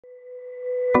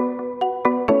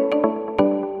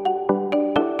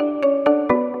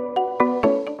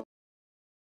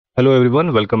Hello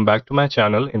everyone, welcome back to my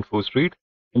channel InfoStreet.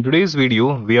 In today's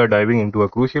video, we are diving into a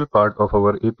crucial part of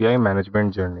our API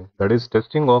management journey, that is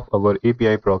testing of our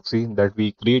API proxy that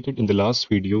we created in the last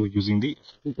video using the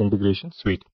SAP Integration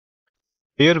Suite.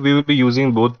 Here we will be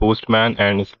using both Postman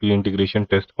and SAP Integration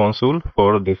Test Console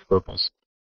for this purpose.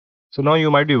 So now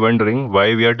you might be wondering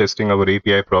why we are testing our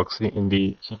API proxy in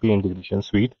the SAP Integration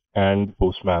Suite and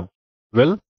Postman.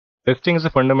 Well, testing is a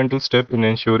fundamental step in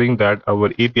ensuring that our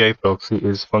API proxy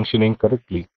is functioning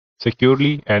correctly,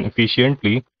 securely, and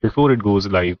efficiently before it goes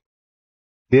live.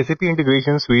 The SAP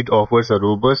Integration Suite offers a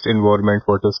robust environment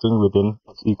for testing within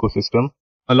its ecosystem,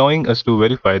 allowing us to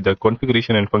verify the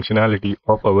configuration and functionality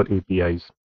of our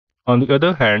APIs. On the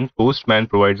other hand, Postman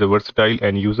provides a versatile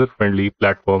and user-friendly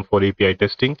platform for API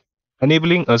testing,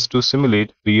 enabling us to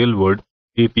simulate real-world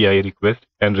API request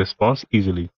and response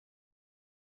easily.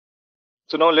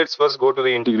 So now let's first go to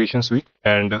the integration suite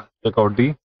and check out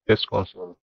the test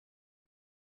console.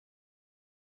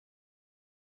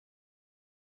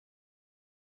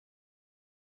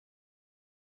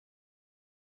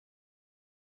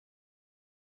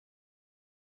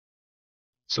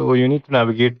 So you need to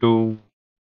navigate to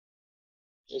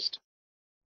test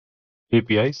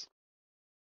APIs.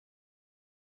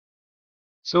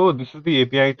 So this is the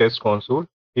API test console.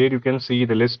 Here you can see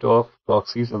the list of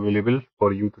proxies available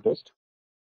for you to test.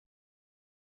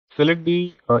 Select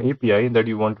the API that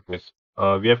you want to test.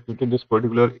 We have created this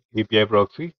particular API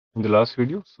proxy in the last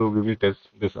video, so we will test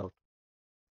this out.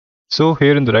 So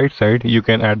here in the right side, you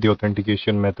can add the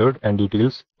authentication method and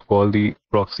details of all the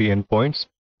proxy endpoints.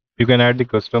 You can add the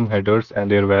custom headers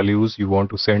and their values you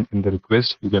want to send in the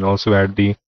request. You can also add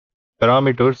the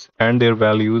parameters and their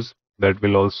values that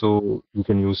will also you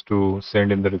can use to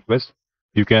send in the request.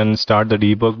 You can start the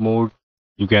debug mode.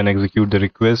 You can execute the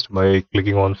request by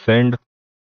clicking on send.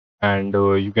 And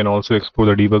you can also explore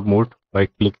the debug mode by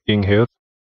clicking here.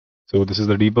 So this is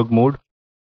the debug mode.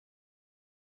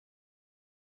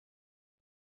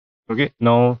 Okay,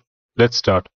 now let's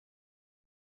start.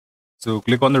 So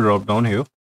click on the drop down here.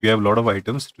 We have a lot of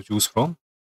items to choose from.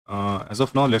 As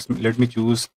of now, let me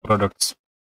choose products.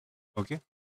 Okay,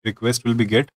 request will be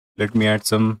get. Let me add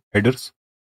some headers.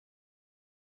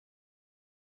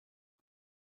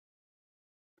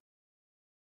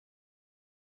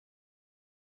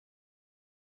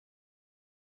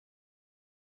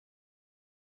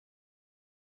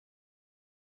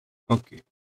 Okay,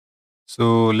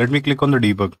 so let me click on the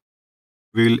debug.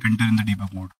 We will enter in the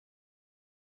debug mode.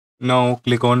 Now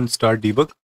click on start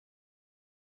debug.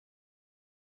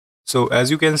 So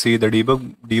as you can see, the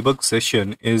debug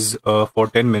session is for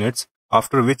 10 minutes,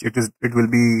 after which it will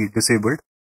be disabled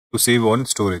to save on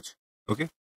storage. Okay,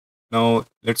 now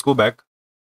let's go back.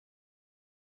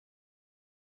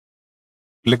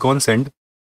 Click on send.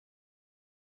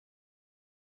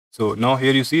 So now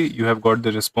here you see you have got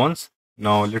the response.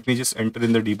 Now let me just enter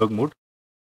in the debug mode.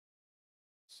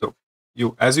 So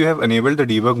as you have enabled the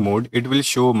debug mode, it will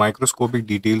show microscopic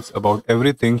details about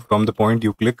everything from the point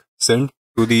you click send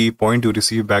to the point you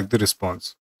receive back the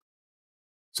response.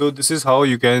 So this is how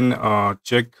you can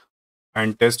check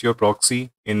and test your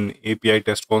proxy in API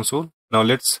Test Console. Now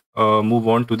let's move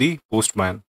on to the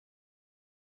Postman.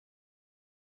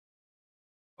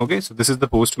 Okay, so this is the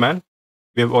Postman.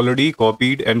 We have already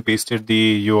copied and pasted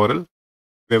the URL.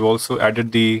 We have also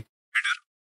added the header.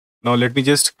 Now let me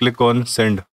just click on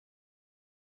send.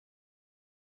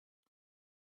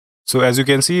 So as you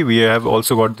can see, we have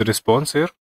also got the response here.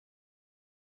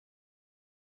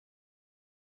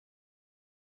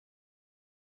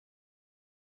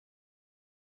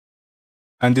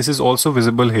 And this is also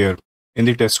visible here in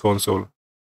the test console.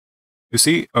 You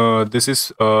see, this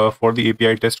is for the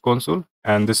API test console,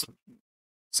 and this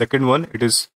second one, it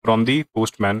is from the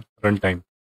Postman runtime.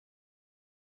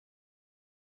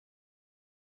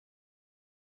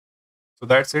 So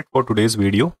that's it for today's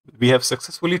video. We have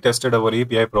successfully tested our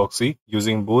API proxy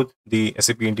using both the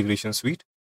SAP Integration Suite,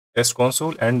 Test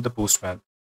Console, and the Postman.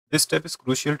 This step is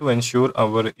crucial to ensure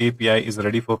our API is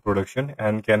ready for production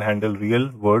and can handle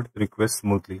real-world requests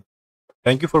smoothly.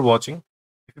 Thank you for watching.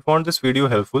 If you found this video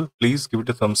helpful, please give it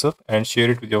a thumbs up and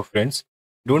share it with your friends.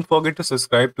 Don't forget to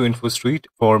subscribe to InfoStreet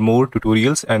for more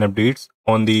tutorials and updates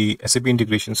on the SAP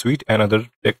Integration Suite and other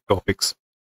tech topics.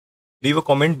 Leave a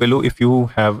comment below if you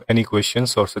have any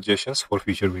questions or suggestions for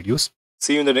future videos.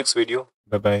 See you in the next video.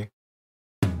 Bye-bye.